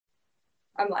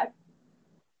I'm live.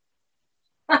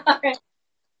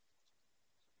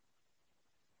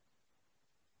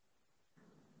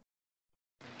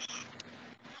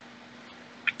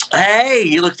 Hey,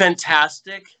 you look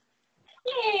fantastic.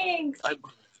 Thanks.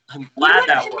 I'm glad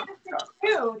that worked.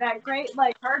 Too, that great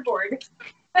like cardboard.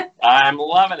 I'm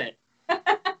loving it.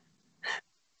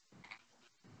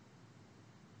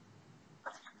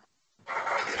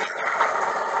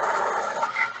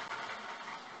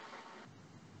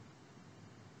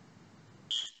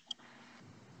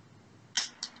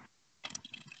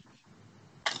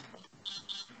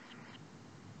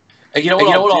 You know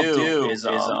what I'll do is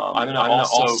I'm gonna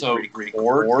also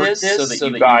record this so that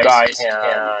you guys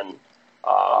can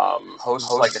host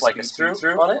like a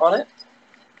speak-through on it.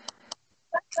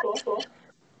 That's cool.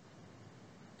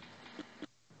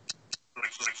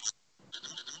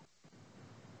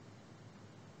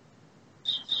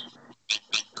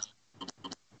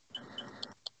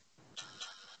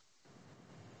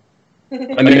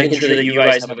 I'm making sure that you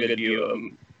guys have a good view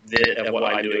of what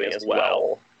I'm doing as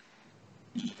well.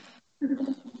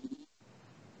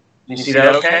 You see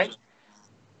that okay?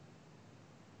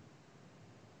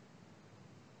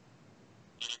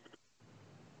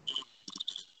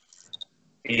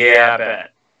 Yeah, I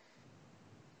bet.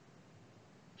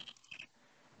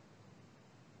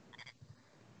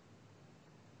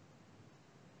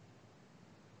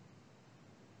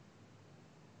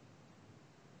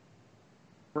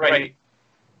 Right.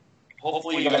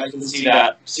 Hopefully you guys can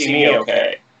see me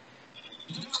okay.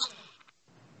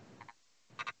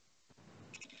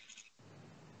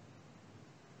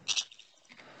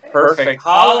 Perfect.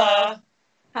 Holla!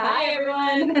 Hi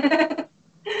everyone.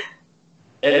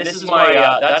 And this is my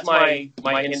that's my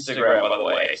Instagram, by the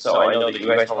way. So I know that you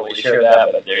guys probably share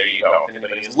that, but there you go. If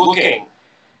anybody is looking.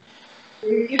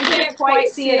 You can't quite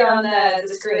see it on the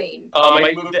screen.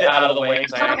 I moved it out of the way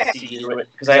because I have to see you.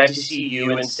 Because I have to see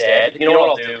you instead. You know what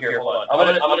I'll do? Here, hold on.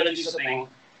 I'm gonna do something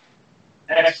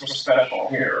extra special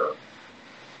here.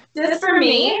 Just for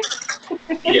me?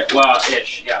 Yeah, well,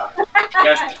 ish, yeah.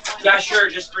 Yeah, sure,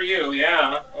 just for you,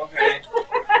 yeah. Okay.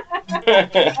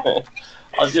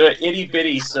 I'll do it itty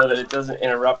bitty so that it doesn't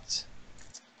interrupt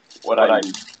what I'm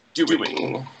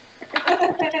doing.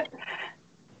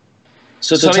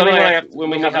 So tell me when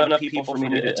we have enough people for me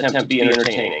to attempt to be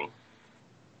entertaining.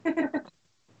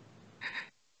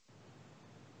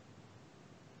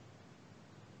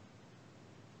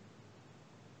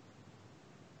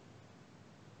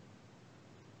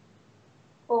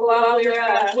 Well, while you're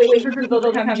waiting for people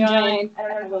to come join, I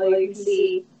don't know whether you can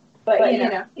see, but you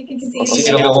know, you can see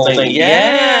the whole thing.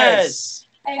 Yes!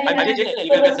 I did it.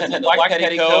 You got the black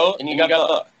petticoat, and you got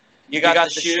the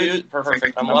shoes.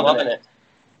 Perfect. I'm loving it.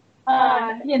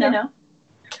 You know.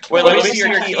 Wait, let me see your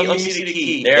key. Let me see the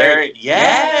key. There.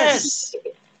 Yes!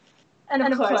 And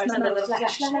of course, my little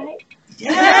flashlight.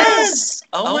 Yes!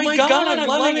 Oh my God, I'm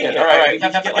loving it. All right, you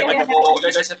have to get like a full.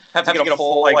 You guys have to get a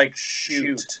full like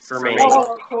shoot for me.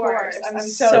 Oh, of course. I'm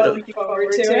so looking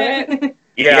forward to it.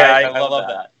 Yeah, I love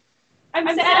that. I'm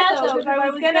sad though because I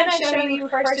was gonna show you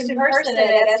first in person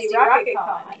at SD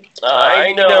RocketCon.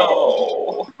 I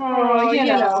know. Oh, you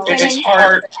know. It's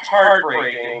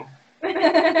heartbreaking.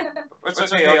 It's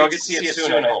okay. I'll get to see it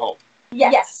soon, I hope.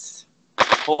 Yes.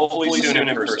 Hopefully soon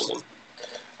in person.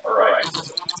 All right.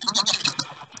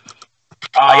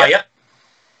 Yep.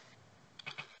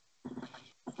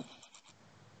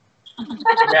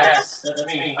 Yes, that's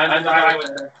me. I'm the guy with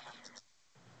the.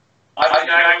 I'm the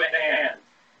guy with the hand.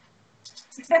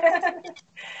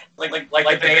 Like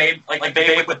the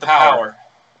babe with the power.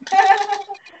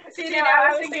 See, now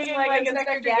I was thinking like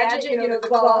Inspector Gadget, you know, the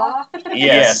claw.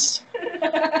 Yes.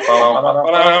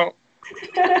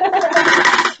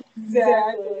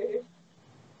 Exactly.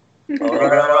 All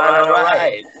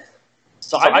right.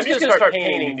 So I'm just going to start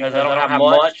painting because I don't have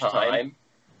much time.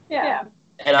 Yeah.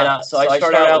 And so I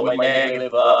started out with my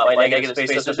negative space.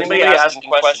 So if there's anybody asking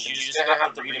questions, you're just going to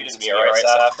have to read them to me, all right,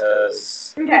 Seth?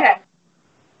 Because... Okay.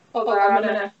 Hold on, I'm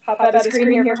going to pop out of the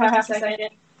screen here for half a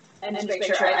second and just make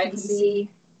sure I can see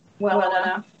well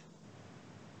enough.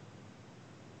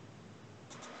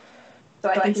 So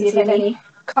I can see if any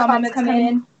comments come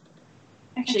in.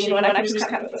 Actually, you know what, I can just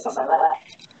kind of put something like that.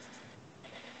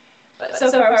 But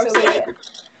so far, so good.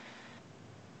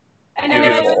 And then I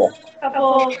have a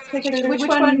couple pictures. Which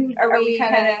one are we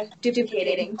kind of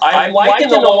duplicating? I'm liking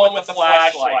the one with the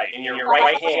flashlight in your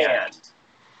right hand.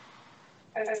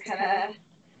 I was kind of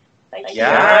like,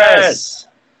 yes!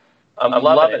 I'm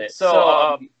loving it.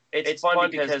 So, it's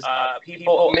fun because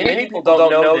many people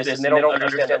don't know this and they don't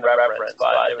understand the reference,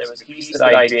 but there was a piece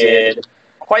that I did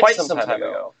quite some time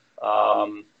ago.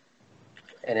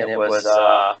 And it was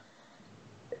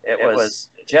It was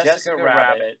Jessica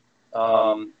Rabbit,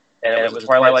 and it was a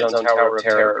Twilight Zone Tower of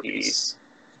Terror piece.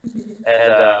 And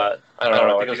I don't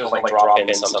know, I think it was like drop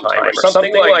in sometime or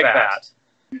something like that.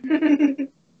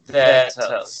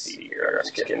 Let's see here.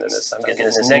 I'm getting this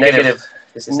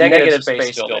negative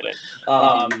space building.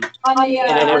 On the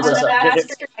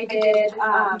master I did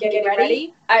Getting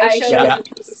Ready, I showed the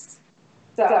piece.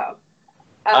 So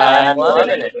I love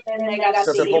it. And they got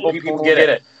So to see. people get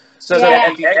it. So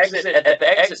at the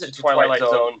exit to Twilight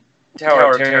Zone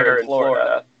Tower of Terror in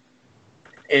Florida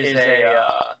is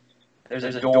there's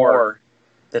a door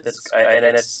that's and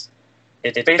it's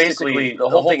basically the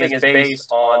whole thing is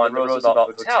based on the Roosevelt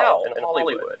Hotel in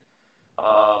Hollywood.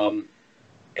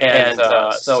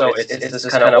 So it's this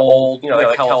kind of old,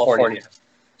 like California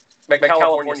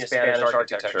Spanish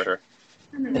architecture.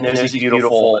 And there's these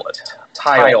beautiful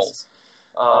tiles.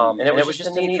 And it was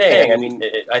just a neat thing. I mean,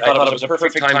 I thought it was a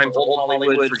perfect time for old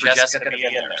Hollywood for Jessica to be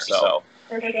in there. So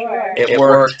it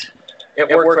worked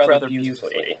rather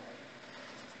beautifully.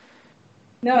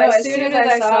 No, as soon as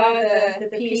I saw the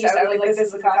piece, I was like, this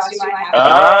is the costume I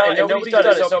have. And nobody's done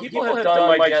it. So people have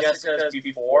done my Jessicas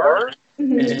before,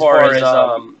 as far as,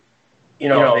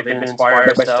 they've been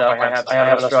inspired by stuff. I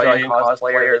have an Australian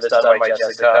cosplayer that's done my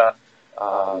Jessica.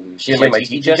 She did my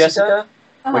Teach Jessica,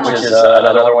 which is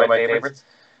another one of my favorites.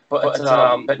 But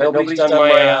nobody's done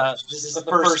my, this is the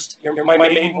first, my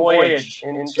maiden voyage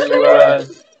into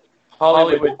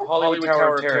Hollywood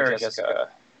Tower of Terror, Jessica.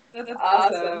 That's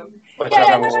awesome. Yeah,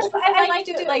 I like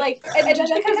to like, and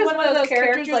Jessica's one of those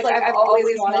characters like I've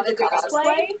always wanted to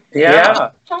cosplay.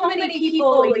 Yeah. How many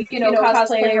people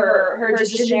cosplay her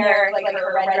just generic like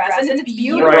her red dress, and it's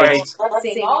beautiful. Right.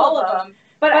 Seeing all of them,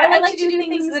 but I like to do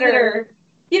things that are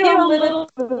a little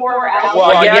more out.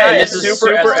 Well, yeah, it's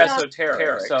super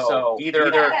esoteric. So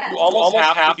either you almost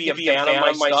have to be a fan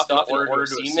of my stuff in order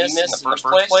to have seen this in the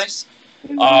first place.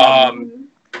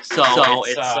 So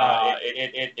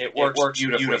it works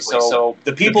beautifully. So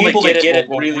the people that get it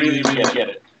will really get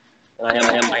it. And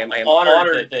I am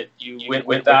honored that you went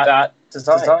with that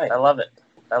design. I love it.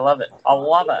 I love it. How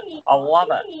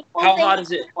hot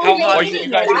is it? How hot are you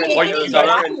guys? You guys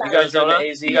are in the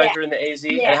AZ. You guys are in the AZ.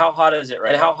 And how hot is it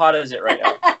right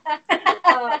now?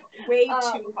 Way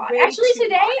too hot. Actually,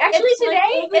 today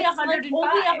it's only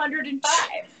 105.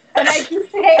 And I can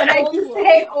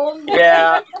say only.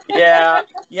 Yeah.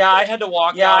 I had to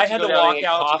walk out to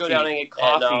go down and get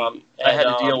coffee. And I had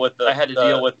to deal with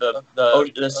the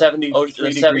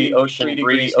 70-degree ocean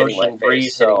breeze hitting my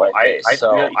face. So I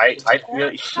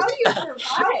really. How do you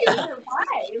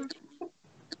survive?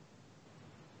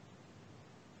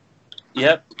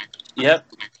 Yep.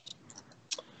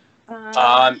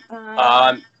 I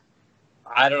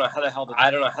don't know how the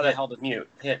hell to mute.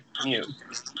 Hit mute.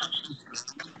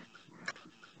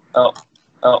 Oh.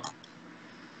 Okay,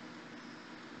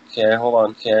 hold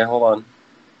on.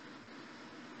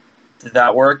 Did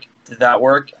that work?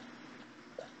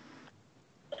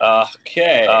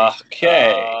 Okay.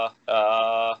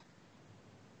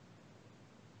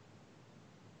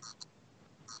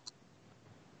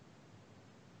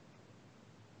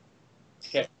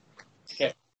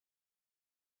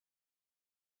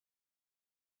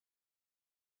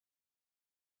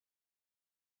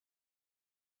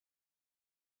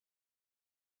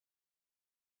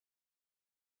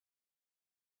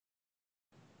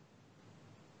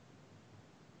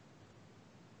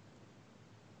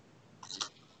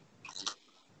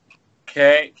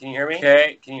 Okay, can you hear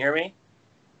me?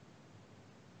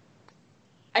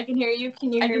 I can hear you.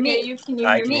 Can you hear me?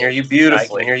 I can hear you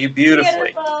beautifully.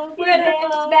 Beautiful.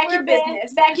 Back your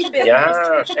business. Yeah.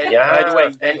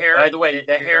 By the way,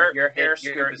 your hair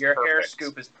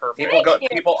scoop is perfect.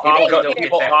 People often don't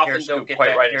get that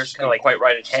hair scoop quite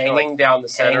right. It's hanging down the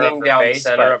center of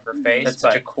her face. That's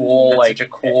such a cool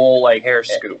hair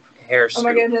scoop. Oh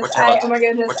my goodness!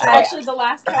 Actually, the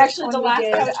last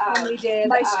CouchCon we did,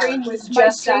 my screen was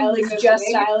just styling this.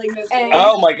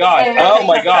 Oh my god!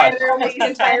 The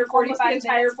entire 45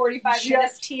 minutes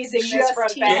just teasing this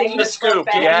front back. Getting the scoop.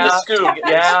 The scoop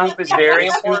is very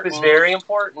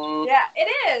important. Yeah, it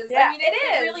is. Yeah. I mean,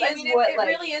 it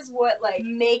really is what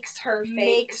makes her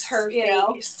face. You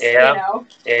know.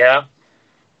 Yeah.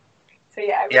 So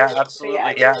yeah, absolutely.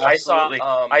 I saw.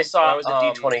 I saw. When I was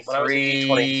at D23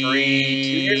 2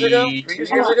 years ago.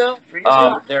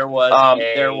 There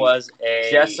was a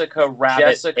Jessica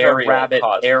Rabbit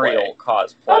aerial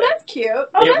cosplay. Oh, that's cute.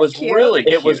 It was really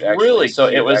cute. So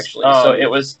it was.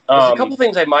 There's a couple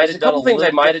things I might have done.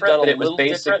 But it was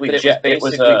basically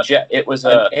it was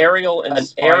an aerial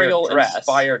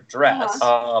inspired dress.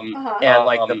 And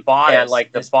like the bodice,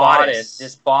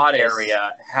 this bodice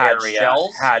area had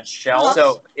shells.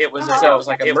 So it was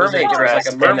like a mermaid dress,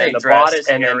 and then the bodice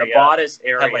area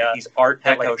had like these Art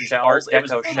Deco shells. It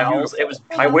was.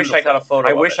 I wish I got a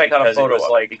photo.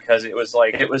 Because it was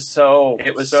so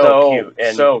cute,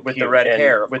 and so with the red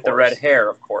hair,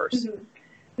 of course.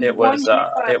 It was.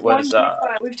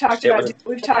 We've talked about. A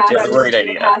great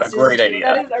idea. That is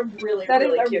a really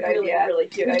cute idea.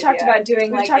 We've talked about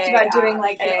doing like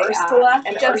an Ursula,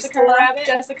 Jessica Rabbit.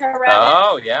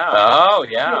 Oh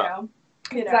yeah.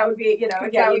 You know, that would be, you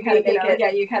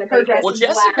kind of progress. Well,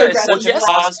 Jessica's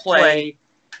cosplay.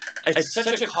 It's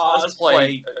such a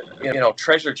cosplay,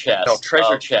 treasure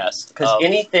chest. Because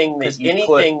anything that you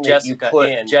put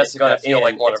Jessica in, Jessica's gonna feel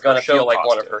like one of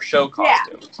her show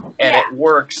costumes, and it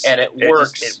works. It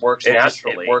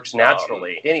works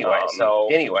naturally. Anyway, so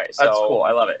that's cool.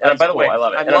 I love it. And by the way, I'm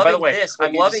loving this.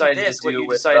 What you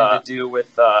decided to do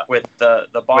with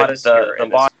the bodice here,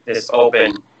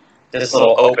 this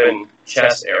little open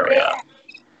chest area.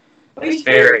 It's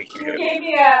very cute. You gave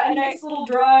me a nice little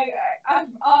drawing.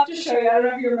 I'll have to show you. I don't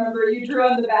know if you remember. You drew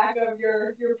on the back of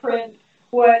your print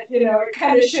what it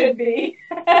kind of should be.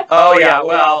 Oh yeah,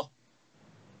 well,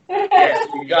 yeah,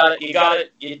 you got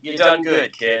it. You done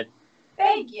good, kid.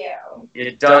 Thank you.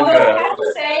 You done good. I have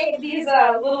to say these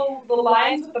the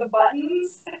lines with the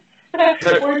buttons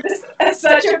were just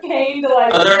such a pain to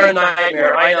like. They're a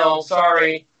nightmare. I know.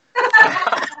 Sorry.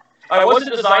 I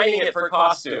wasn't designing it for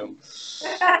costume.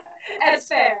 That's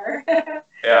fair.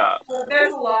 Yeah.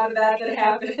 There's a lot of that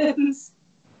happens.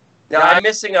 Now I'm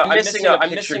missing a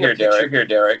picture here,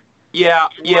 Derek. Yeah.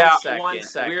 One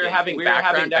second. We're having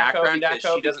background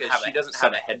echo because she doesn't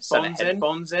have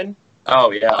headphones in.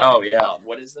 Oh yeah.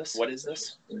 What is this?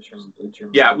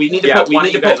 Yeah, we need to put one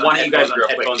of you guys on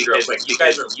headphones real quick. You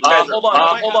guys are. Hold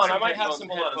on. I might have some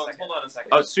headphones. Hold on a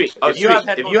second. Oh sweet. If you have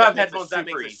headphones, that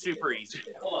makes it super easy.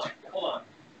 Hold on.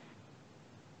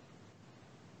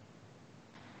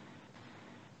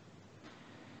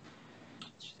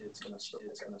 It's gonna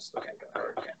stop.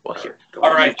 Okay. Well, here.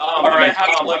 All right. I'm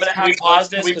gonna have you pause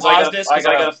this because I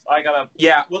gotta.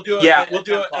 Yeah, we'll do a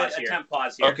temp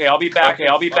pause here. Okay, I'll be back.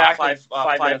 Five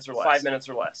minutes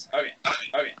or less. Okay.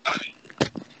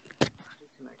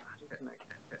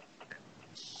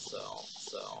 So.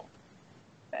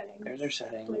 There's your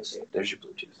settings. There's your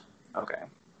Bluetooth. Okay.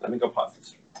 Let me go pause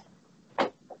this.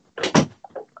 Other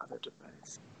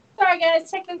device. Sorry guys,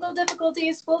 technical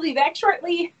difficulties. We'll be back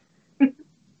shortly.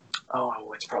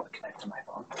 Oh, it's probably connected to my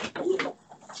phone.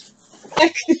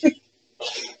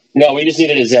 No, we just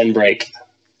needed a Zen break.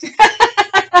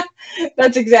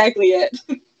 That's exactly it.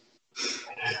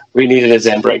 We needed a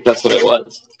Zen break. That's what it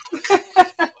was.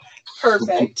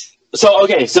 Perfect. So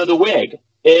the wig.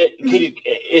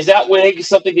 Is that wig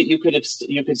something that you could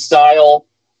style?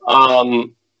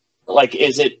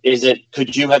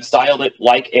 Could you have styled it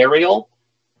like Ariel?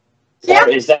 Yeah. Or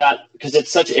is that because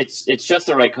it's just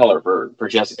the right color for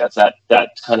Jessica? It's that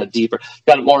kind of deeper,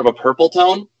 got more of a purple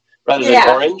tone rather than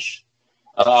orange.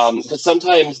 Because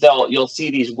sometimes you'll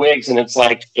see these wigs and it's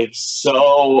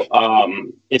so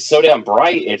damn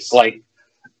bright. It's like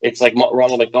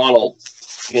Ronald McDonald,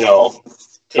 totally.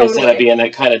 Instead of being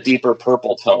that kind of deeper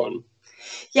purple tone.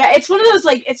 Yeah, it's one of those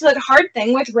it's a hard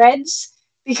thing with reds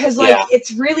because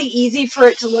it's really easy for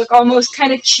it to look almost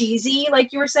kind of cheesy,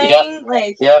 like you were saying.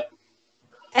 Yep.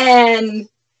 And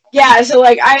yeah, so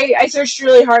I searched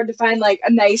really hard to find a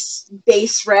nice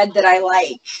base red that I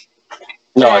like.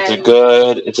 No, it's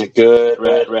a good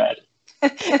red.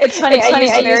 It's funny. I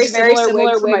used a very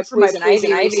similar wig for my Poison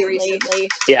Ivy recently.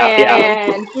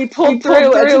 And we pulled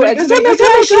through and oh my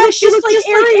gosh, she looks like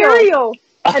Ariel.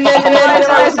 And then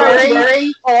I started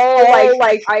wearing all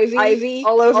ivy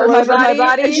all over my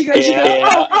body. And she goes,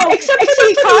 except for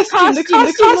the costume. The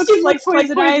costume looks like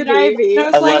Poison Ivy.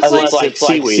 And I was like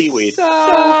seaweed. So,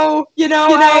 I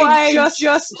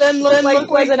just then look like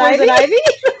Poison Ivy.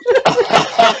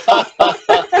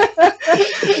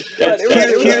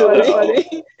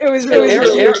 It was really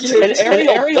cute. And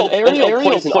Ariel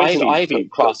Poison Ivy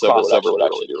crossover would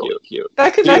actually be cute.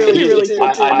 That could be really cute.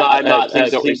 I'm not.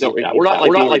 Please don't read out. We're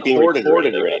not being recorded or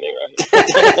anything,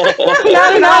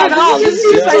 right? Not at all. Just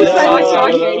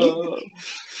talking.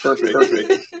 Perfect.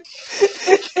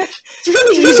 It's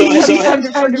really easy.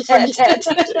 hard to forget.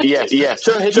 Yes.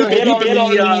 So have you been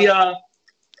on the...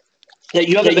 Yeah,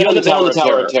 you haven't been on the Tower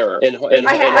of Terror in Orlando.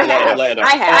 I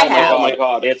have. Oh my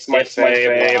God, it's my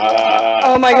favorite.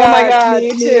 Oh my God,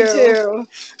 me too.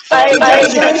 I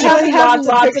actually have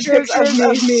lots of pictures of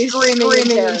me screaming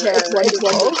in terror. It's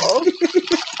wonderful.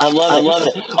 I love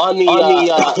it. On the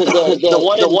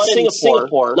one in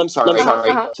Singapore. I'm sorry.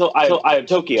 So I have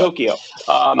Tokyo.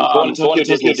 Going to Tokyo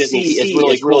Disney Sea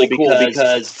is really cool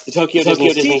because the Tokyo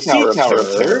Disney Sea Tower of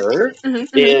Terror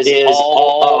is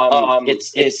all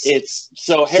it's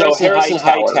so Harrison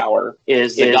Hightower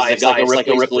is the guy. It's like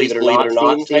a Ripley Believe It or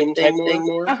Not thing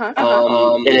more.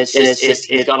 And it's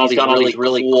got all these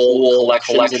really cool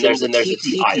collections, and there's a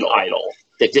tiki idol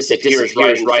that disappears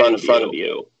right in front of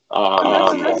you.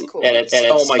 That's cool. And it's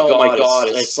oh my god,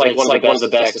 it's like one of the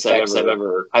best effects I've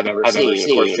ever seen. Of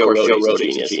course, Joe Rohde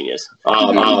is a genius.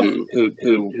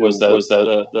 Who was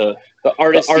the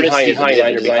artist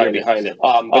behind it.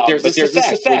 But there's this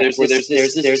effect where there's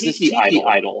this tiki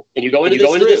idol, and you go into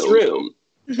this room,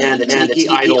 and the tiki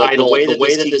idol, the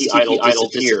way that this tiki idol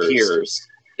disappears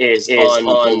is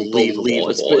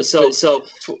unbelievable. So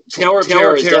Tower of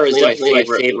Terror is definitely my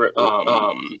favorite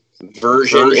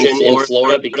version in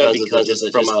Florida because it's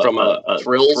from a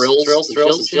thrills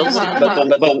and chills.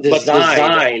 But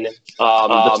design,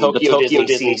 the Tokyo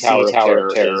Disney Tower of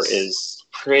Terror is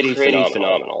pretty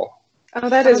phenomenal. Oh,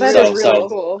 that is really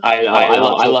cool.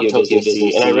 I love Tokyo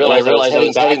Disney, and I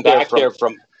realized heading back there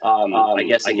from I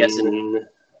guess in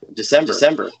December.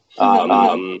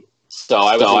 So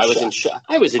I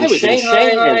was in Shanghai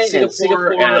and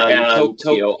Singapore and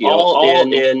Tokyo all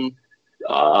in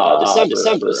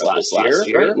December last year,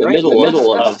 right in the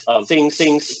middle of things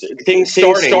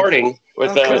starting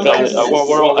with the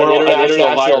world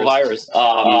international virus.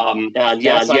 And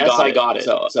yes, I got it.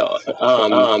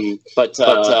 But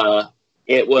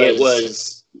it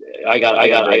was. I got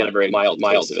a very mild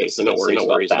face, so no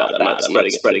worries about that. I'm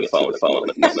not spreading a phone.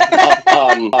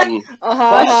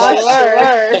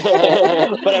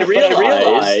 But I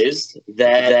realized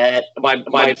that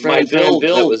my friend Bill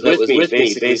that was with me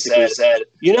basically said,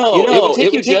 it will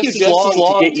take you just as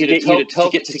long to get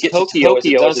to Tokyo as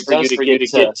it does for you to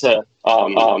get to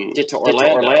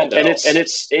Orlando. And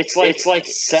it's like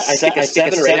I think a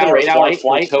 7 or 8 hour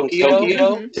flight from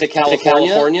Tokyo to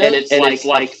California, and it's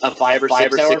like a 5 or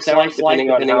 6 hour flight,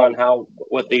 depending on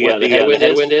what the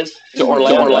headwind is, to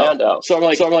Orlando. So I'm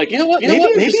like, you know what? Maybe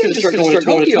I'm just going to start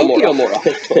going to Tokyo more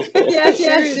often. Yeah,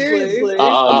 seriously.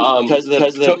 Because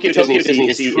the Tokyo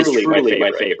Disney Sea is truly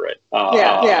my favorite.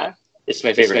 Yeah. It's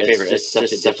my favorite. It's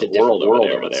such a different world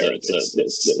over there.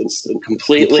 It's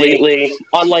completely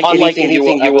unlike anything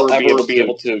you will ever be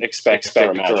able to expect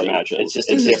or imagine. It's just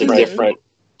a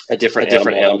different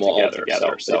animal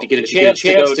altogether. So if you get a chance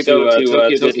to go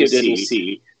to Tokyo Disney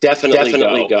Sea,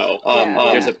 definitely go.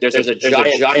 There's a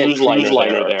giant cruise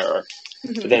liner there.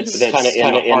 That's kind of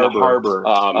in the harbor,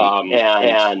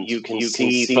 and you can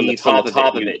see from the top of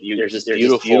it. There's this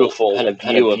beautiful kind of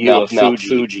view of Mount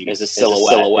Fuji as a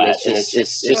silhouette, and it's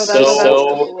just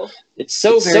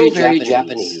so very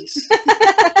Japanese.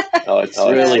 It's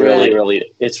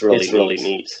really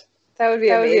neat. That would be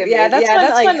amazing. Yeah, that's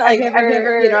fun. I've gone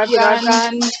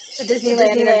to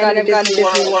Disneyland and I've gone to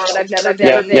Disney World. I've never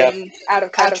been out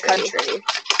of country.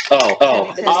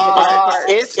 I've been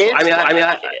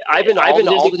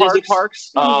all the Disney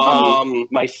parks.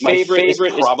 My favorite is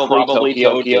probably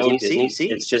Tokyo Disney Sea.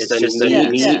 It's just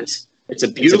neat. It's a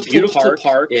beautiful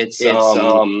park. It's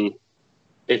so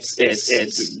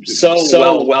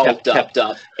well kept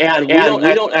up. And we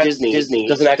don't Disney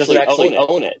doesn't actually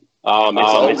own it.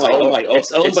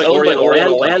 It's owned by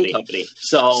Oriental Land Company.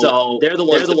 So they're the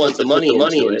ones that put the money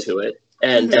into it.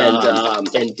 And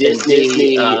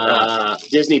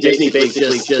Disney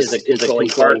basically just is a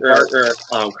partner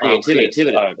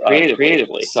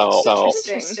creatively. So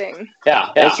Interesting.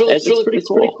 Yeah, it's really pretty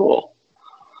cool.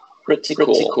 Pretty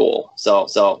cool. So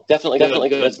definitely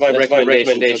good. That's my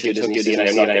recommendation to Disney, and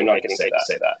I'm not going to say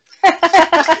that.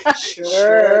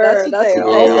 Sure, that's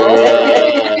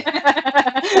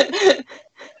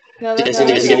Disney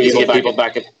needs to get people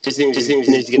back in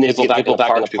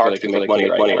the park to make money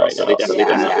right now. They definitely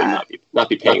would not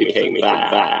be paying me for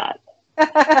that.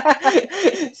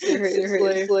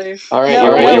 Seriously. All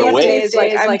right, days,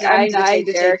 I'm dying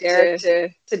to take Derek to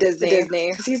Disney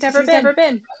because he's never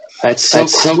been. That's so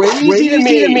crazy to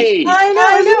me. I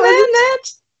know, isn't it?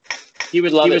 He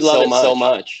would love it so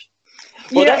much.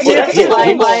 Well, that's the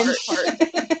line part.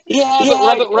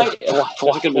 Yeah, but right.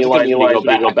 How can we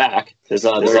go back? Because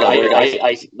the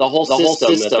whole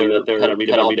system that they're kind of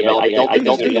redeveloping. I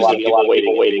don't think there's a lot of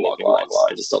people waiting online.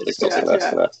 I just don't think so.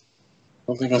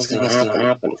 don't think that's gonna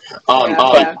happen.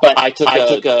 But I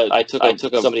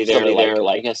took somebody there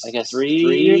like I guess 3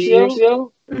 years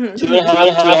ago. Mm-hmm. Two and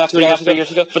a half, 3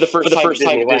 years ago for the first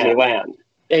time at Disneyland.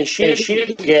 And she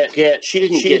didn't get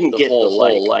the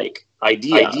whole like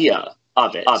idea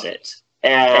of it.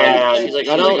 And she's like,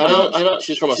 I don't.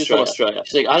 She's from Australia.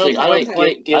 She's like, I don't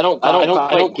quite get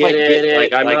it.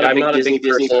 Like, I'm not a big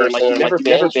Disney person. I'm like, you've never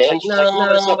been? No,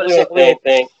 that's not what I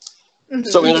think.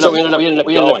 So we ended up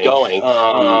going.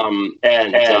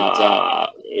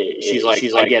 She's like,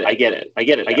 I get it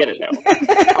now.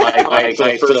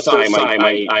 For the first time,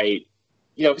 I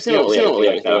because they don't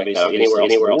like that obviously anywhere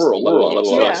else in the world, let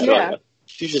alone Australia.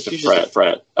 She's just a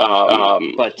friend.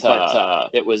 But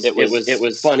it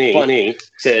was funny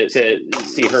to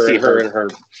see her and her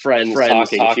friends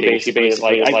talking. She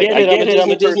basically like, I get it.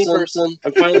 I'm a Disney person.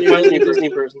 I'm finally a Disney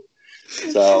person.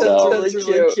 So that's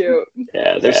really cute.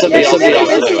 Yeah, there's something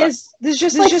else. There's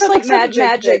just like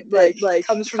magic that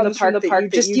comes from the part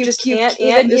that you just can't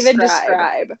even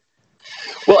describe.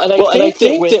 Well, and I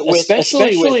think that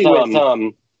especially with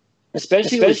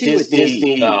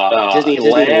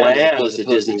Disneyland as opposed to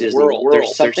Disney World,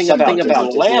 there's something about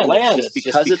Disneyland just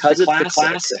because it's the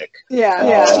classic.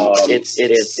 Yeah. It's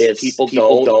people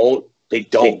don't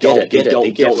get it.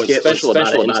 They get what's special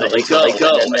about it until they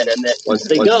go. And then once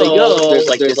they go,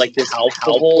 there's like this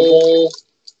alcohol.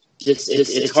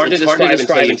 It's hard to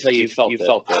describe until you felt it.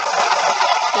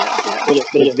 But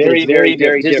it's very, very,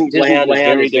 very different.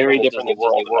 Disneyland is very different than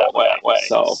World that way.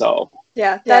 So.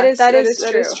 Yeah, that is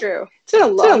true. It's been a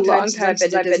long time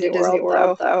since I've been to Disney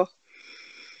World, though.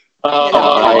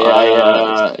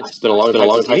 It's been a long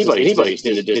time since anybody's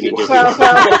been to Disney World.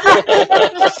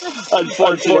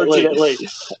 Unfortunately.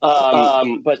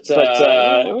 But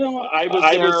I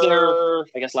was there,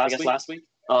 I guess last week.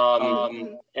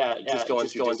 Just going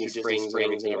through Disney Springs and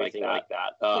everything like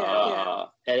that.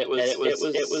 And it was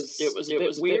a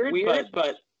bit weird,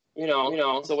 but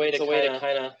it's a way to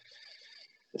kind of.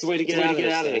 It's a way to get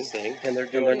out of this thing, and they're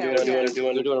doing a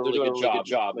really good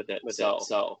job with it.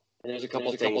 So, and there's a couple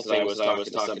things that I was talking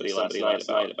to somebody last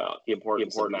night about the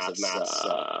importance of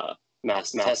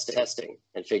mass testing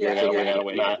and figuring out a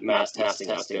way to mass testing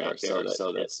out there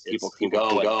so that people can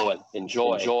go and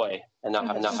enjoy and not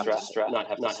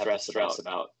have stress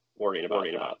about worrying about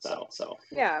that. So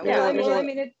I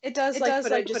mean, it does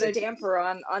put a damper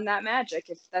on that magic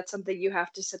if that's something you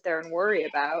have to sit there and worry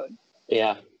about.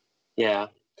 Yeah.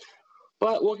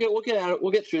 But we'll get out.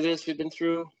 We'll get through this. We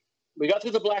got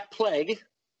through the Black Plague.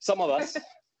 Some of us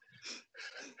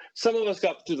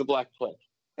got through the Black Plague.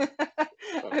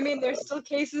 I mean, there's still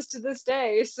cases to this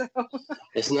day. So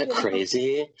isn't that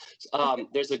crazy?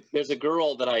 There's a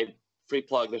girl that I free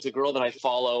plug. There's a girl that I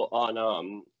follow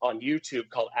on YouTube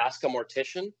called Ask a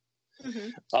Mortician.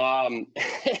 Mm-hmm.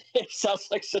 It sounds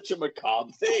like such a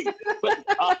macabre thing, but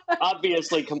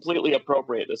obviously completely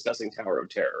appropriate discussing Tower of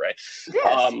Terror, right?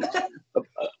 Yes.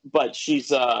 But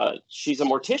she's a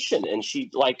mortician, and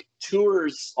she like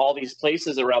tours all these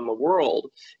places around the world,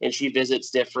 and she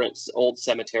visits different old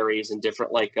cemeteries and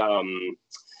different like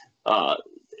what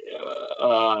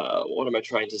am I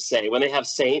trying to say? When they have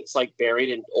saints like buried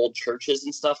in old churches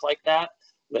and stuff like that.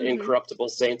 The incorruptible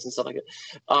saints and stuff like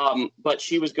that. But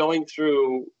she was going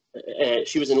through,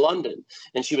 she was in London,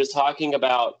 and she was talking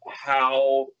about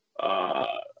how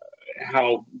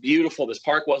beautiful this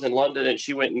park was in London, and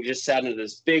she went and just sat under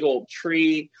this big old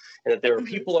tree, and that there were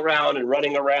people around and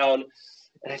running around.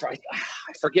 And I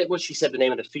forget what she said the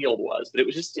name of the field was, but it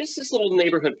was just this little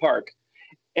neighborhood park.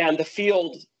 And the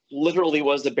field literally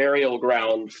was the burial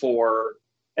ground for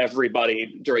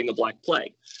everybody during the Black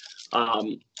Plague.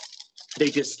 They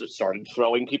just started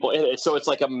throwing people in it. So it's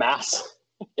like a mass.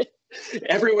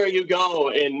 Everywhere you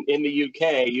go in the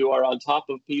UK, you are on top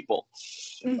of people.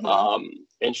 Mm-hmm.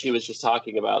 And she was just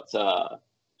talking about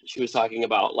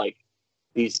like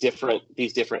these different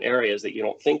areas that you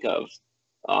don't think of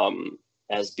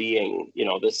as being,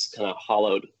 this kind of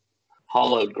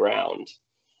hollowed ground.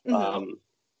 Mm-hmm.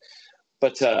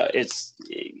 But it's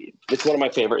one of my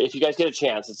favorite. If you guys get a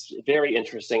chance, it's very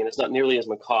interesting, and it's not nearly as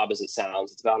macabre as it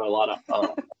sounds. It's about a lot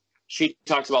of. She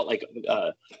talks about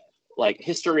like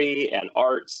history and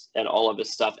arts and all of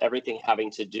this stuff. Everything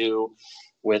having to do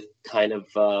with kind of.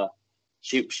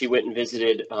 She went and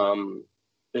visited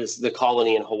the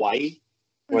colony in Hawaii,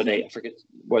 where they it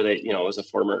was a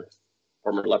former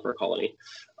leper colony,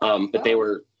 but they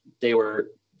were.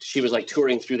 She was like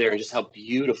touring through there and just how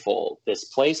beautiful this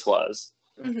place was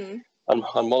on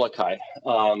Molokai,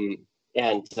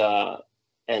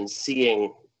 and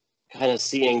seeing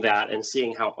that and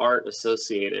seeing how art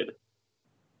associated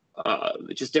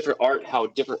just different art, how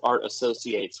different art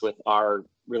associates with our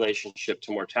relationship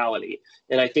to mortality.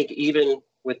 And I think even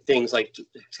with things like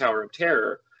Tower of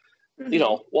Terror, you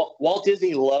know, Walt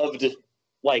Disney loved,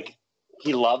 like,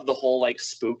 he loved the whole like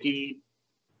spooky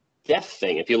death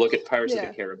thing. If you look at Pirates of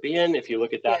the Caribbean, if you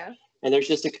look at that, and there's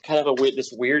just a kind of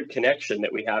this weird connection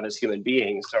that we have as human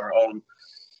beings to our own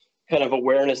kind of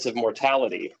awareness of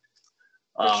mortality.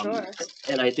 Sure.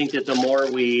 And I think that the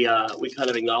more we kind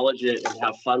of acknowledge it and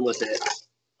have fun with it,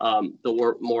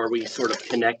 the more we sort of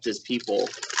connect as people.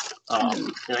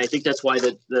 And I think that's why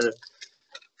the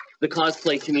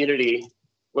cosplay community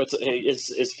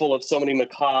is full of so many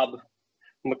macabre,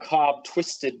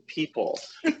 twisted people,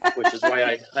 which is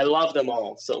why I love them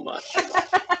all so much.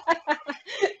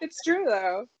 It's true,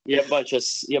 though. You're a bunch of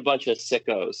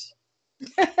sickos.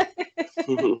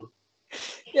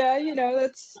 Yeah, you know,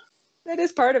 that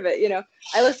is part of it. You know,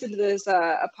 I listened to this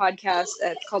a podcast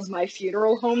called My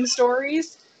Funeral Home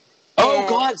Stories. Oh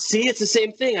God, see, it's the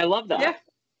same thing. I love that. Yeah.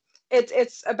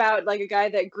 It's about like a guy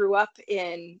that grew up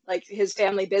in, like, his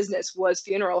family business was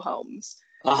funeral homes.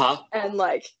 And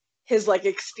like his like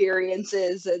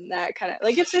experiences and that kind of,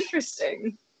 like, it's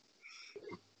interesting.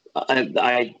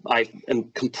 I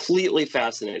am completely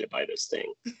fascinated by this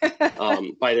thing,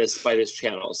 by this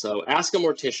channel. So ask a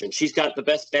mortician. She's got the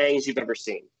best bangs you've ever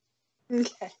seen.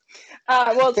 Okay.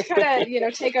 Well, to kind of, you know,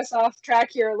 take us off track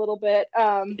here a little bit.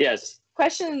 Yes.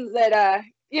 Questions that,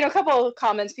 you know, a couple of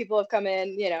comments people have come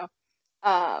in, you know,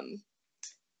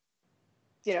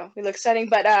 we look exciting,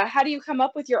 but how do you come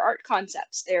up with your art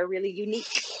concepts? They're really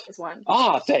unique, is one.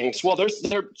 Thanks. Well,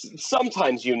 they're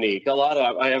sometimes unique. A lot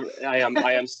of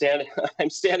I'm standing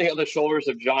on the shoulders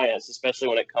of giants, especially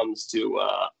when it comes to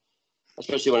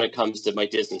my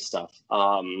Disney stuff.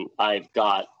 I've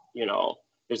got, you know,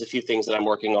 there's a few things that I'm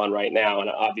working on right now, and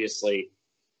obviously,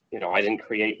 you know, I didn't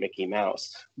create Mickey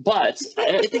Mouse, but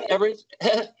I think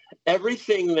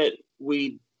everything that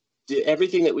we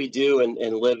do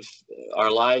and live our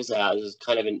lives as is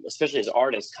kind of, especially as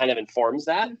artists, kind of informs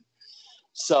that.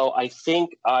 So I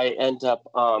think I end up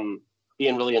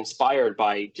being really inspired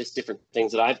by just different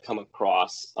things that I've come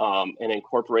across, and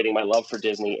incorporating my love for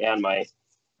Disney and my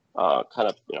kind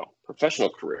of, you know, professional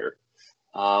career.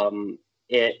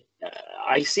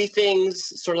 I see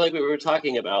things sort of like we were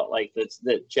talking about, like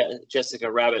the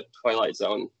Jessica Rabbit Twilight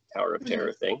Zone Tower of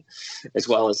Terror thing, as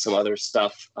well as some other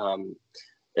stuff,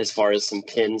 as far as some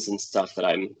pins and stuff that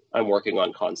I'm working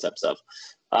on concepts of.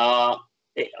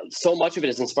 So much of it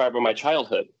is inspired by my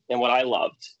childhood and what I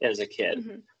loved as a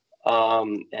kid,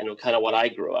 and kind of what I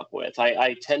grew up with.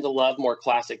 I tend to love more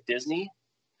classic Disney,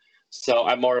 so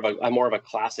I'm more of a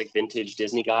classic vintage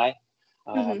Disney guy.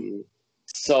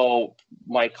 So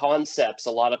my concepts,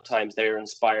 a lot of times, they're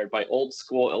inspired by old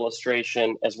school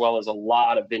illustration as well as a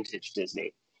lot of vintage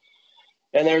Disney.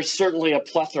 And there's certainly a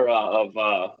plethora of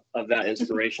that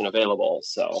inspiration available.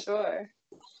 So sure,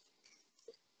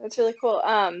 that's really cool.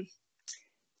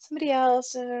 Somebody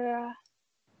else,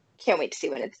 can't wait to see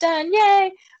when it's done.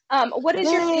 Yay! What is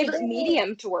your favorite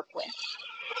medium to work with?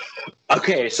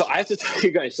 Okay, so I have to tell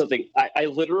you guys something. I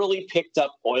literally picked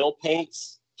up oil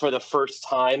paints for the first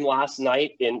time last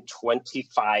night in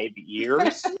 25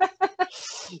 years.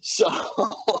 So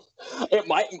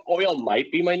oil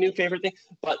might be my new favorite thing,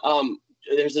 but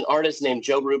there's an artist named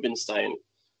Joe Rubinstein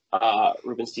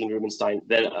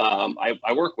that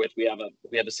I work with. We have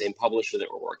the same publisher that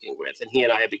we're working with, and he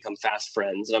and I have become fast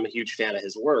friends, and I'm a huge fan of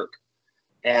his work.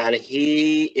 And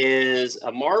he is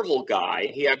a Marvel guy.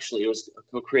 He actually was a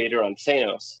co-creator on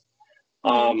Thanos.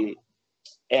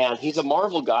 And he's a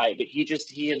Marvel guy, but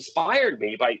he inspired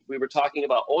me we were talking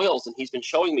about oils, and he's been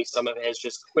showing me some of his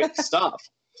just quick stuff.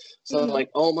 So I'm like,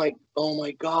 oh my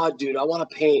God, dude, I want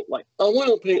to paint like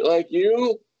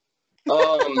you.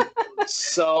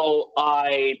 So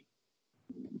I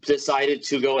decided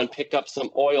to go and pick up some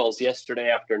oils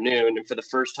yesterday afternoon, and for the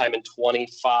first time in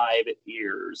 25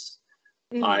 years,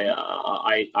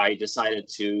 I decided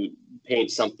to paint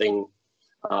something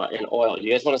in oil.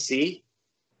 You guys want to see?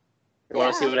 You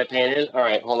want to see what I painted? All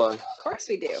right, hold on. Of course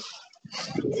we do.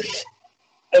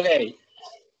 Okay.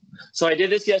 So I did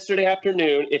this yesterday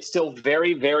afternoon. It's still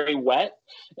very, very wet.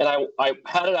 And I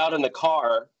had it out in the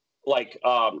car, like,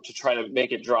 to try to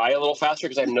make it dry a little faster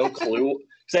because I have no clue.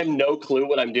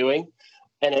 What I'm doing.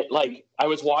 And it, like, I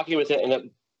was walking with it,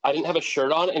 and I didn't have a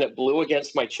shirt on, and it blew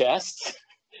against my chest.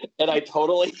 And I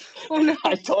totally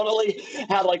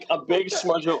had like a big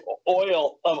smudge of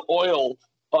oil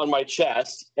on my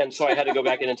chest, and so I had to go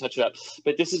back in and touch it up.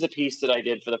 But this is a piece that I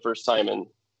did for the first time in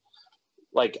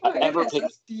like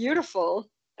that's beautiful.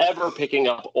 Ever picking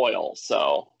up oil.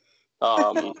 So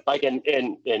like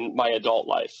in my adult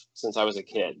life since I was a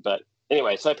kid. But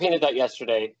anyway, so I painted that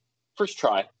yesterday, first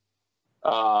try.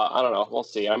 I don't know. We'll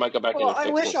see. I might go back in and fix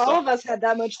I wish all of us had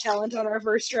that much talent on our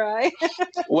first try.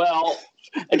 Well,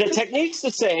 the technique's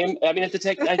the same. I mean, I think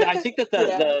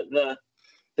that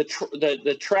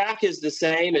the track is the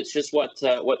same. It's just what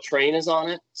train is on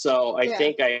it. So I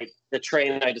think the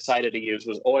train I decided to use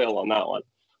was oil on that one.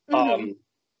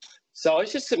 So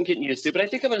it's just something getting used to. But I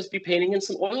think I'm going to be painting in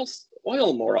some oil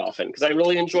more often because I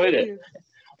really enjoyed it.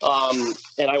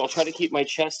 And I will try to keep my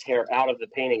chest hair out of the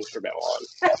paintings from now on.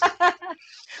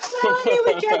 Well, I mean,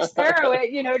 with Jack Sparrow,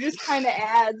 it just kind of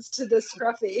adds to the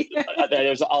scruffy.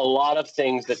 There's a lot of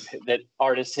things that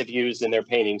artists have used in their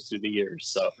paintings through the years.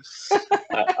 So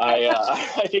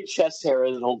I think chest hair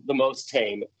is the most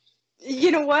tame.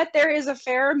 You know what? There is a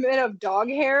fair bit of dog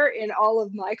hair in all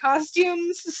of my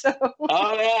costumes. So.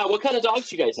 Oh yeah, what kind of dogs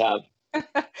do you guys have?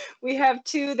 We have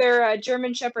 2. They're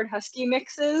German Shepherd Husky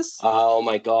mixes. Oh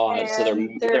my god! So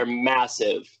they're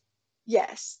massive.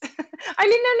 Yes, I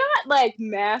mean they're not like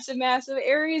massive.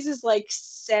 Aries is like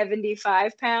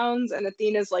 75 pounds, and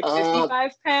Athena's like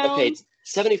 55 pounds. Okay,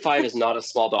 75 is not a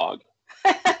small dog.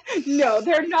 No,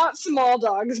 they're not small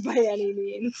dogs by any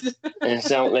means. And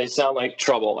they sound like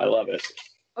trouble. I love it.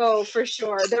 Oh, for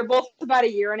sure. They're both about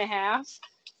 1.5 years.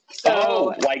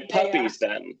 So like puppies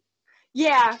then.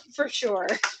 Yeah, for sure.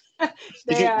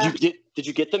 Did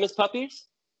you get them as puppies?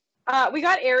 We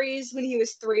got Aries when he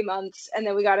was 3 months, and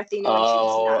then we got Athena when she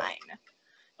was 9.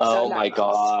 Oh my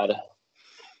god.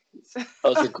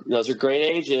 Those are great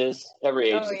ages.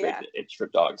 Every age is a great age for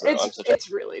dogs.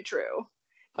 It's really true.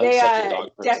 They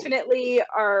definitely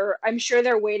are. I'm sure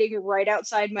they're waiting right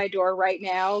outside my door right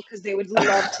now because they would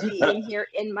love to be in here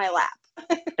in my lap.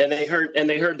 And they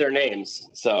heard their names.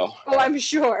 So. Oh, I'm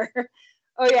sure.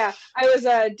 Oh yeah, I was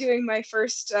doing my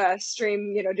first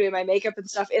stream, doing my makeup and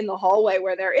stuff in the hallway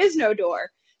where there is no door.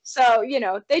 So,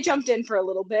 they jumped in for a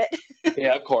little bit.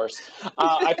 Yeah, of course.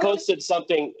 I posted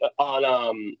something on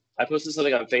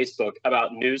Facebook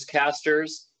about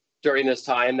newscasters during this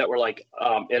time that were like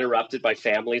interrupted by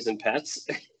families and pets.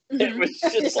 It was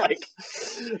just like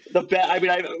the best. I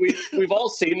mean, we've all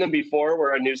seen them before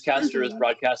where a newscaster is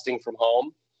broadcasting from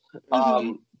home.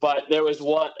 But there was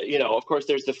one, of course,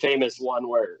 there's the famous one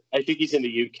where I think he's in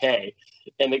the UK,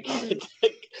 and the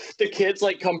kids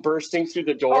like come bursting through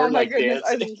the door and like dance.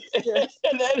 And then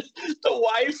the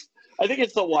wife, I think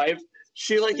it's the wife,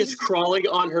 she like is crawling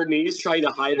on her knees trying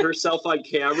to hide herself on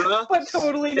camera, but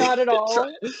totally not at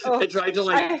all. And trying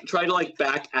to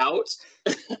back out.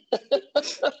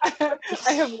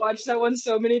 I have watched that one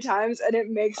so many times, and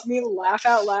it makes me laugh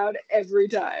out loud every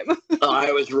time.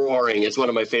 I was roaring. It's one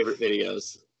of my favorite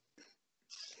videos.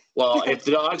 Well, if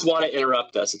the dogs want to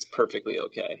interrupt us, it's perfectly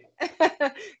okay.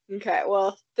 Okay,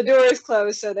 well, the door is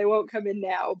closed, so they won't come in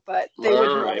now, but they would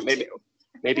love to.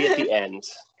 Maybe at the end.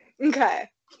 Okay.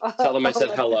 Tell them I said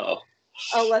hello.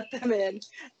 I'll let them in.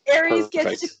 Aries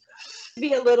gets to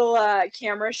be a little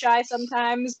camera shy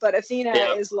sometimes, but Athena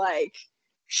is like,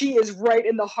 she is right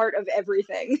in the heart of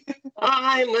everything.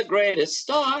 I'm the greatest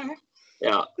star.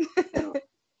 Yeah.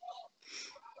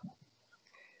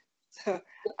 So,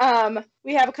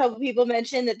 we have a couple people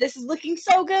mention that this is looking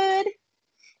so good.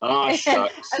 Oh,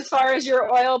 shucks. As far as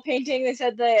your oil painting, they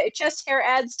said the chest hair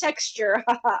adds texture.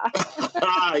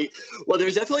 Well,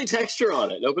 there's definitely texture on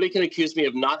it. Nobody can accuse me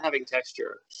of not having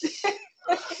texture. Yeah,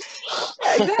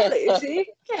 exactly. See?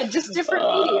 Yeah, just different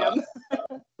medium.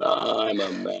 I'm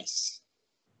a mess.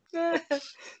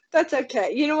 That's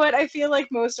okay. You know what? I feel like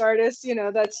most artists,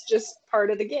 that's just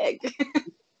part of the gig.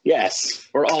 Yes,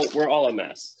 we're all a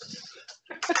mess.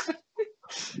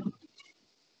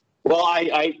 Well,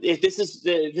 this is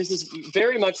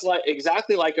very much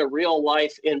exactly like a real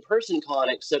life in-person con,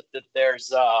 except that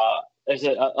there's a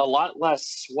lot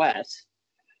less sweat,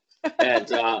 and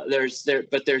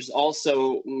there's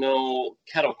also no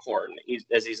kettle corn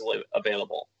as easily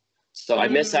available. So I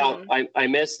miss out. I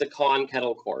miss the con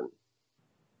kettle corn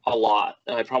a lot,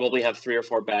 and I probably have 3 or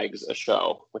 4 bags a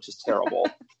show, which is terrible.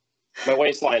 My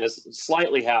waistline is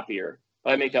slightly happier,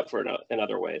 but I make up for it in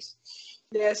other ways.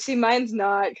 Yeah, see, mine's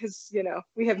not, because,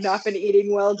 we have not been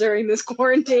eating well during this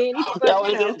quarantine.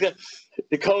 But,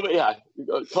 the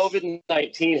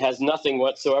COVID-19 has nothing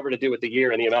whatsoever to do with the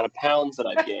year and the amount of pounds that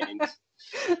I've gained.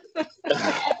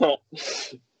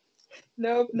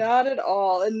 Nope, not at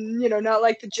all. And, not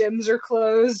like the gyms are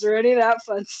closed or any of that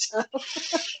fun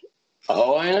stuff.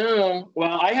 Oh, I know.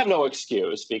 Well, I have no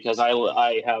excuse because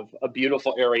I have a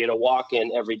beautiful area to walk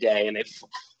in every day. And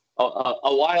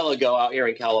a while ago out here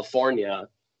in California,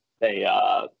 they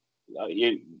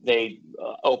they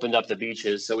opened up the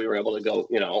beaches, so we were able to go,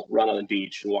 run on the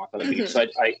beach and walk on the beach. So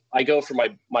I go for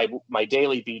my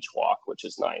daily beach walk, which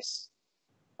is nice.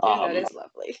 That is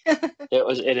lovely.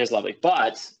 It is lovely,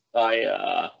 but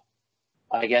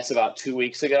I guess about 2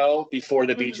 weeks ago, before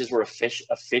the beaches were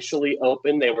officially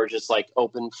open, they were just like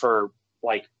open for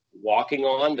like walking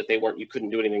on, but you couldn't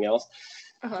do anything else.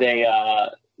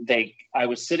 I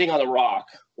was sitting on the rock,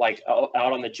 like out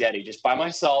on the jetty, just by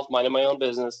myself, minding my own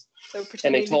business. So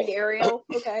pretending to be Ariel,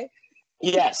 okay?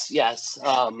 Yes.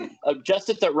 Just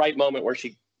at the right moment where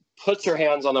she puts her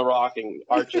hands on the rock and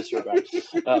arches her back.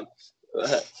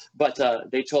 But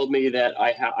they told me that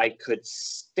I could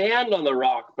stand on the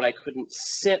rock, but I couldn't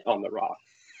sit on the rock.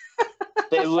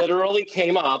 They literally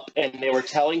came up and they were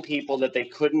telling people that they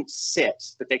couldn't sit,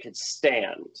 but they could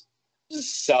stand.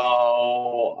 So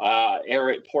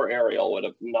poor Ariel would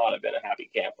not have been a happy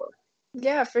camper.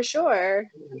 Yeah, for sure.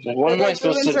 Like, what am I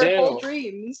supposed to do? Whole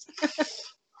dreams.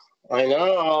 I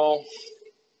know.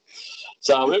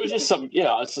 So it was just some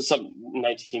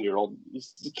 19-year-old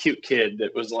cute kid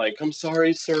that was like, "I'm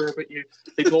sorry, sir, but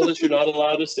they told us you're not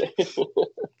allowed to stay."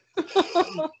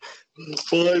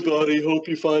 Bye, buddy. Hope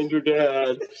you find your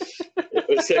dad. It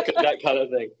was that kind of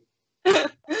thing.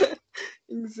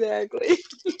 Exactly.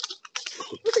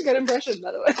 That's a good impression,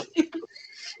 by the way.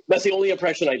 That's the only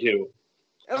impression I do.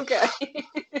 Okay.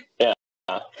 Yeah.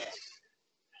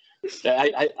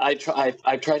 I've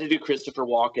tried to do Christopher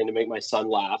Walken to make my son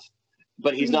laugh,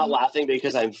 but he's not laughing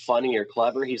because I'm funny or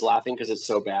clever. He's laughing because it's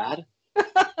so bad.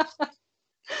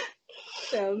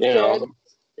 Sounds good.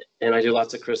 And I do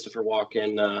lots of Christopher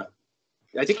Walken.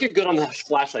 I think you're good on the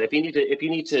flashlight. If you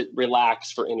need to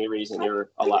relax for any reason,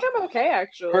 you're allowed. I think I'm okay,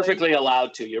 actually. Perfectly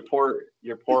allowed to. You're poor.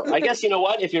 I guess you know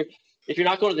what? If you're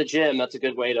not going to the gym, that's a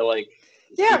good way to like.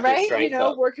 Yeah, right.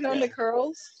 Working on the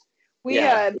curls. We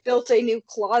built a new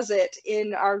closet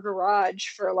in our garage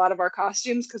for a lot of our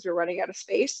costumes because we're running out of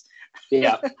space.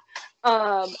 Yeah.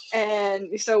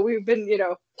 And so we've been,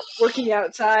 working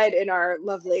outside in our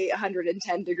lovely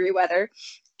 110-degree weather.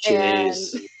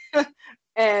 Jeez.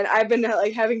 And I've been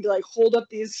having to hold up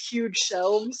these huge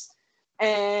shelves,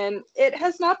 and it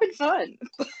has not been fun.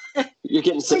 You're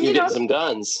getting some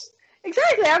guns.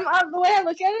 Exactly. I'm the way I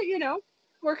look at it,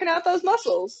 working out those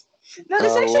muscles. No,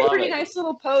 this is actually a pretty nice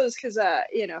little pose because,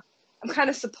 I'm kind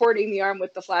of supporting the arm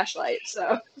with the flashlight.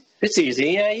 So it's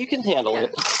easy. Yeah, you can handle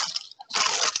it.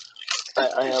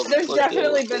 There's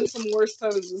definitely been some worse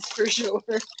poses for sure.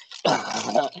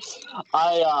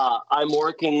 I'm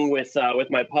working with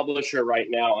my publisher right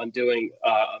now on doing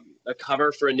a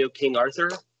cover for a new King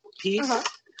Arthur piece,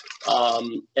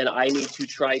 and I need to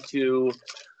try to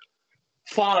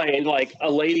find a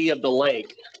lady of the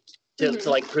lake to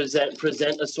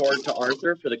present a sword to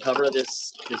Arthur for the cover of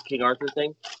this King Arthur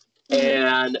thing.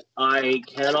 And I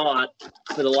cannot,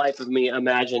 for the life of me,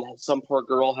 imagine some poor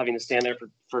girl having to stand there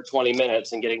for 20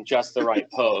 minutes and getting just the right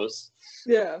pose.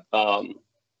 Yeah.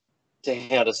 To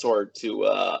hand a sword to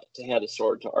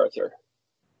Arthur.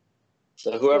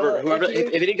 So whoever,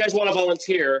 if any of you guys want to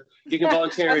volunteer, you can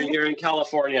volunteer. You're in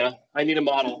California. I need a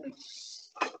model.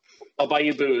 I'll buy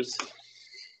you booze.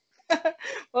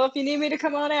 Well, if you need me to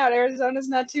come on out, Arizona's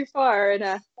not too far, and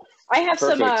I have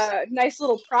Perfect. some nice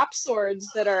little prop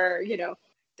swords that are,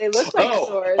 they look like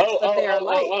swords, but they are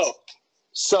light.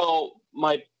 So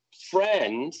my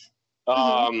friend,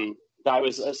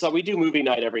 so we do movie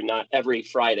night every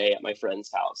Friday at my friend's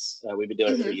house. We've been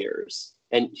doing it for years,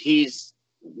 and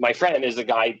my friend is the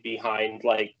guy behind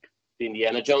the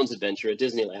Indiana Jones adventure at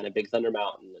Disneyland at Big Thunder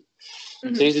Mountain. So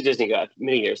he's a Disney guy,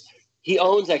 many years. He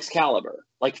owns Excalibur,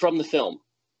 from the film.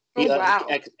 Wow.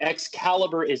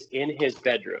 Excalibur is in his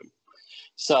bedroom.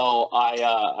 So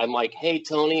I'm like, hey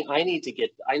Tony, I need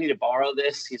to borrow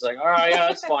this. He's like, all right, yeah,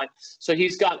 that's fine. So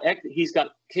he's got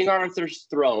King Arthur's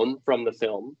throne from the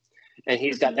film, and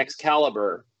he's got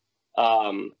Excalibur,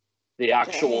 the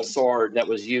actual sword that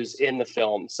was used in the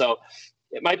film. So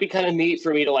it might be kind of neat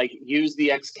for me to use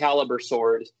the Excalibur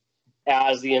sword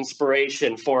as the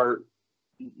inspiration for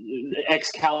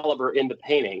Excalibur in the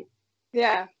painting.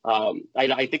 Yeah.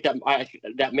 I think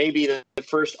that may be the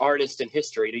first artist in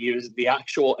history to use the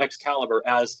actual Excalibur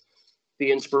as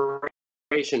the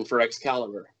inspiration for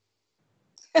Excalibur.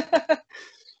 That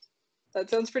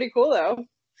sounds pretty cool, though.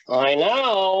 I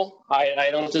know. I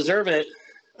don't deserve it.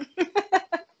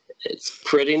 It's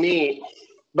pretty neat.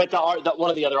 But one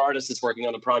of the other artists that's working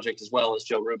on the project as well is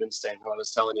Joe Rubinstein, who I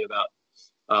was telling you about,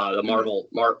 the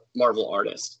Marvel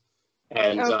artist.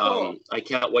 And cool. I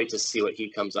can't wait to see what he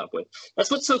comes up with.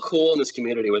 That's what's so cool in this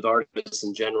community with artists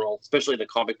in general, especially the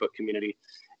comic book community,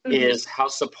 is how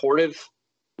supportive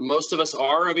most of us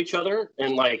are of each other,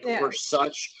 and like we're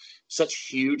such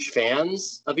huge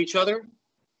fans of each other.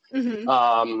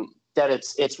 That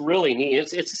it's really neat.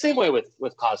 It's the same way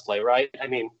with cosplay, right? I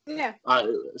mean,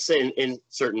 say in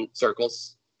certain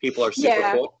circles, people are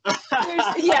super cool.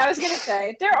 I was gonna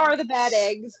say there are the bad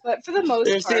eggs, but for the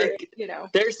most part,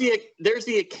 there's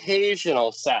the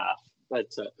occasional sap.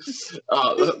 But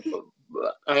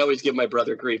I always give my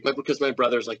brother grief because my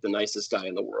brother's like the nicest guy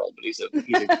in the world, but he's a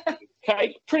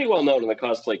guy pretty well known in the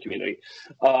cosplay community.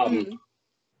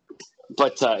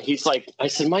 But he's like, I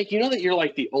said, Mike, you know that you're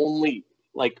like the only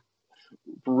like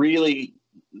really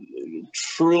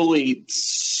truly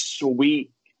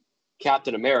sweet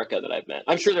Captain America that I've met.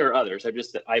 I'm sure there are others.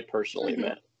 I personally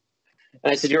met.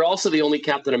 And I said, you're also the only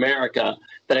Captain America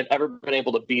that I've ever been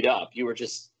able to beat up. You were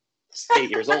just 8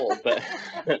 years old, but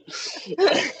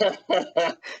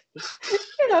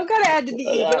gotta add to the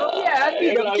ego. I'd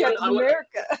beat up Captain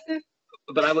America.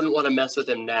 But I wouldn't want to mess with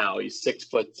him now. He's 6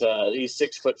 foot. He's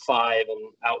 6'5"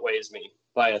 and outweighs me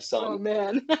by a son. Oh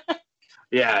man.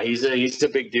 Yeah, he's a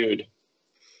big dude.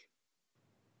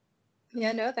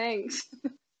 Yeah, no thanks.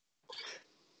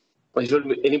 Well,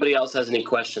 if anybody else has any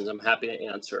questions, I'm happy to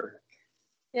answer.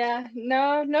 Yeah,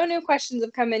 no new questions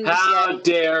have come in. How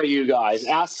dare you guys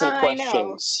ask some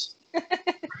questions?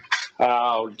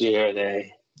 How dare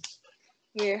they?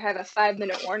 We have a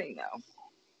 5-minute warning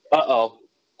though. Uh-oh.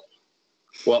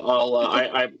 Well,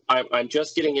 I'm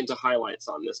just getting into highlights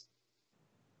on this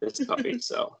puppy,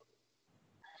 so.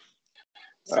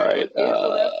 All right.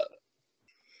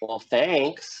 Well,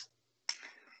 thanks.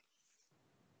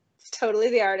 It's totally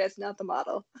the artist, not the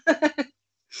model.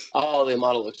 Oh, the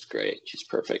model looks great. She's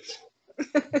perfect.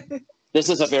 This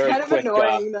is a very kind quick. Of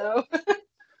annoying, though.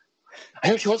 I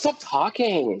know she won't stop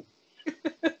talking.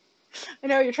 I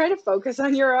know you're trying to focus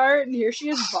on your art, and here she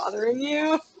is bothering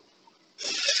you.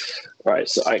 All right,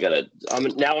 so I'm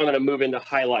gonna move into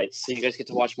highlights, so you guys get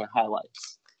to watch my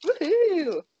highlights.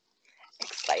 Woohoo!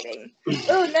 Exciting.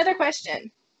 Oh, another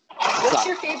question. What's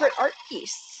your favorite art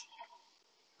piece?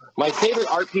 My favorite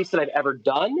art piece that I've ever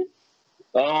done?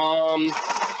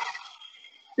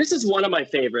 This is one of my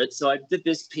favorites. So I did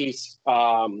this piece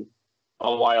a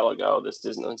while ago. This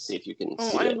isn't. Let's see if you can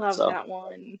see it. I love that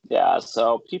one. Yeah,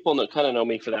 so people kind of know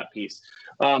me for that piece.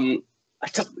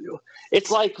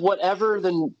 It's like whatever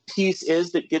the piece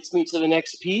is that gets me to the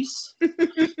next piece.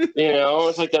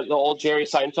 It's like the old Jerry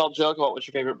Seinfeld joke about what's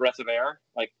your favorite breath of air.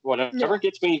 Like whatever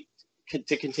gets me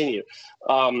to continue.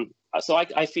 So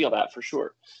I feel that for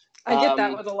sure. I get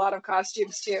that with a lot of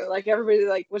costumes too. Like everybody,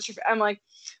 like, what's your? I'm like,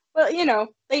 well,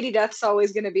 Lady Death's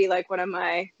always going to be like one of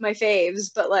my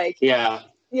faves. But like,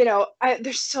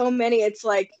 there's so many. It's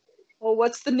like, well,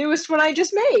 what's the newest one I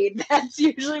just made? That's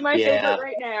usually my favorite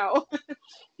right now.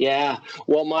 Yeah.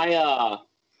 Well, one of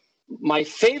my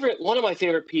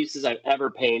favorite pieces I've ever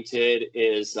painted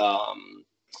is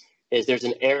there's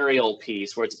an Ariel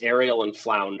piece where it's Ariel and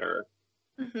Flounder,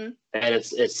 and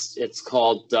it's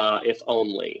called If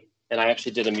Only, and I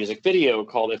actually did a music video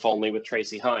called If Only with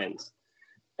Tracy Hines,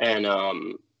 and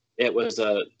it was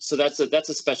that's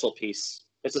a special piece.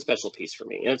 It's a special piece for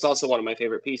me, and it's also one of my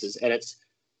favorite pieces, and it's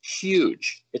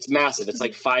huge. It's massive. It's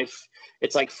like 5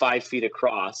 feet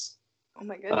across. Oh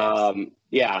my goodness.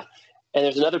 Yeah. And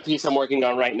there's another piece I'm working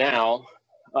on right now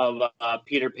of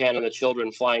Peter Pan and the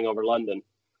children flying over London.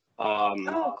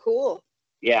 Oh, cool.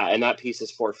 Yeah, and that piece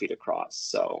is 4 feet across.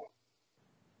 So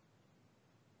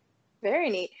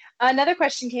very neat. Another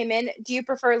question came in. Do you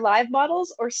prefer live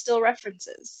models or still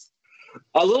references?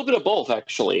 A little bit of both,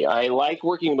 actually. I like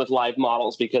working with live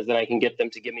models because then I can get them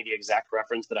to give me the exact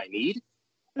reference that I need.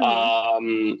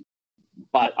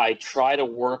 But I try to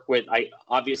work with, I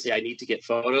need to get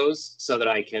photos so that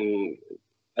I can,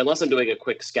 unless I'm doing a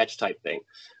quick sketch type thing,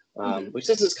 which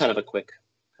this is kind of a quick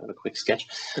sketch.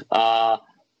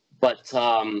 But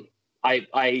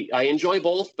I enjoy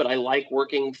both, but I like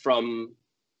working from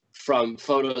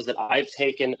photos that I've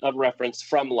taken of reference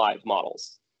from live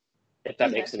models, if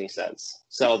that makes any sense.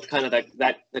 So kind of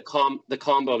the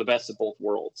combo, the best of both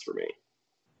worlds for me.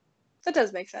 That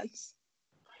does make sense.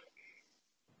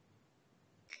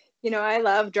 I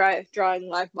love drawing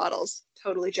live models.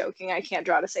 Totally joking. I can't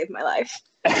draw to save my life.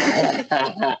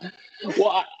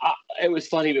 Well, it was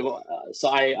funny. So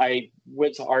I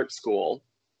went to art school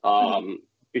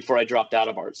before I dropped out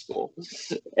of art school.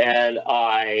 And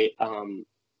I,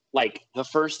 like the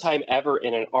first time ever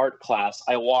in an art class,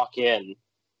 I walk in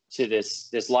to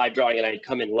this live drawing and I'd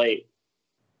come in late.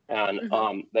 And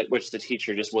which the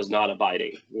teacher just was not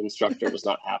abiding. The instructor was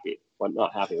not happy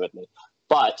with me.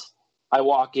 But I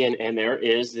walk in and there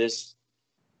is this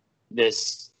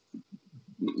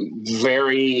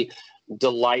very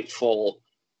delightful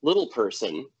little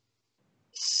person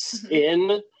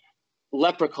in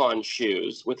leprechaun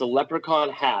shoes with a leprechaun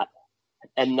hat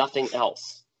and nothing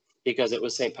else because it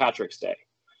was St. Patrick's Day.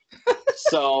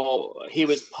 So he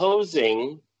was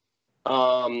posing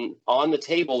on the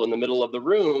table in the middle of the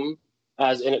room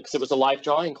because it was a live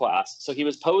drawing class. So he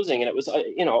was posing, and it was,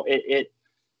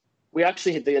 we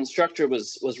actually, the instructor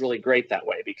was really great that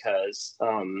way because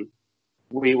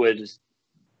we would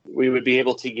be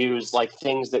able to use like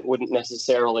things that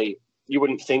you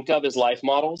wouldn't think of as life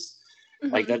models.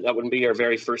 Like that wouldn't be your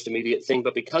very first immediate thing.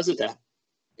 But because of that,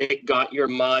 it got your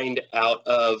mind out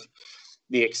of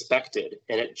the expected,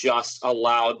 and it just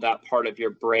allowed that part of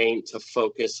your brain to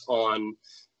focus on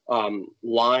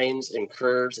lines and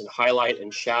curves and highlight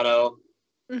and shadow.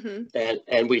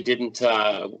 And we didn't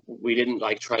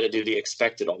like try to do the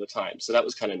expected all the time. So that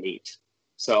was kind of neat.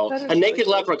 So a naked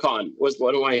leprechaun was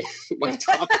one of my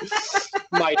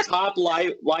top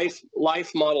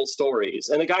life model stories.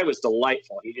 And the guy was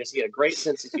delightful. He had a great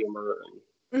sense of humor.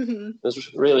 And it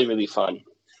was really, really fun.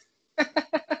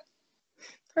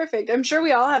 Perfect. I'm sure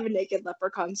we all have a naked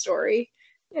leprechaun story,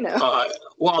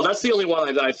 Well, that's the only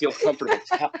one that I feel comfortable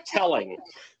telling.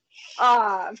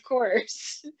 Of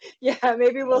course. Yeah,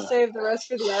 maybe we'll save the rest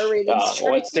for the R-rated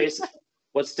stream.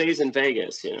 What stays in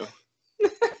Vegas,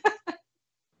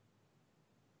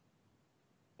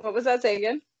 What was that, say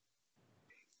again?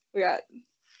 We got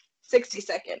 60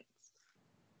 seconds.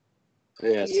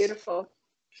 Yes. Beautiful.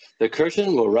 The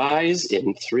curtain will rise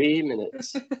in 3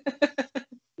 minutes.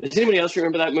 Does anybody else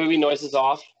remember that movie, Noises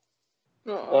Off?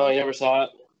 Oh, you never saw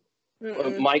it?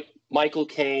 Michael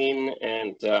Caine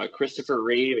and Christopher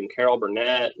Reeve and Carol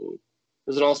Burnett. And it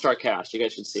was an all-star cast. You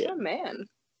guys should see it. Oh, man.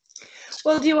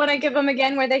 Well, do you want to give them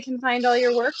again where they can find all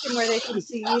your work and where they can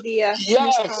see the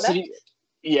finished product?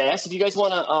 Yes, if you guys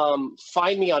want to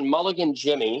find me on Mulligan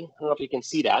Jimmy, I don't know if you can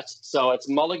see that. So it's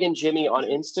Mulligan Jimmy on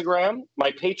Instagram.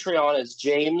 My Patreon is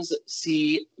James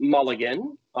C.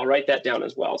 Mulligan. I'll write that down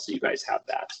as well so you guys have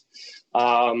that.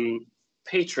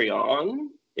 Patreon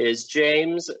is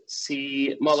James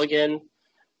C. Mulligan.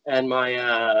 And my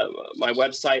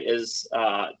website is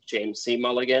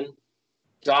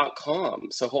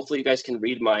jamescmulligan.com. So hopefully you guys can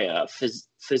read my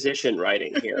physician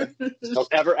writing here. Don't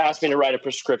ever ask me to write a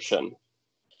prescription.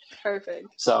 Perfect.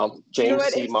 So James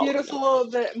C. Mulligan. Beautiful,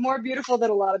 more beautiful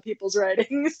than a lot of people's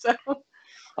writing. So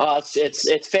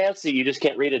it's fancy. You just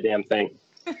can't read a damn thing.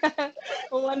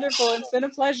 Well, wonderful. It's been a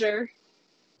pleasure.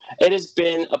 It has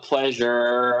been a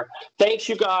pleasure. Thanks,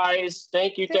 you guys.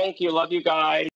 Thank you. Love you guys.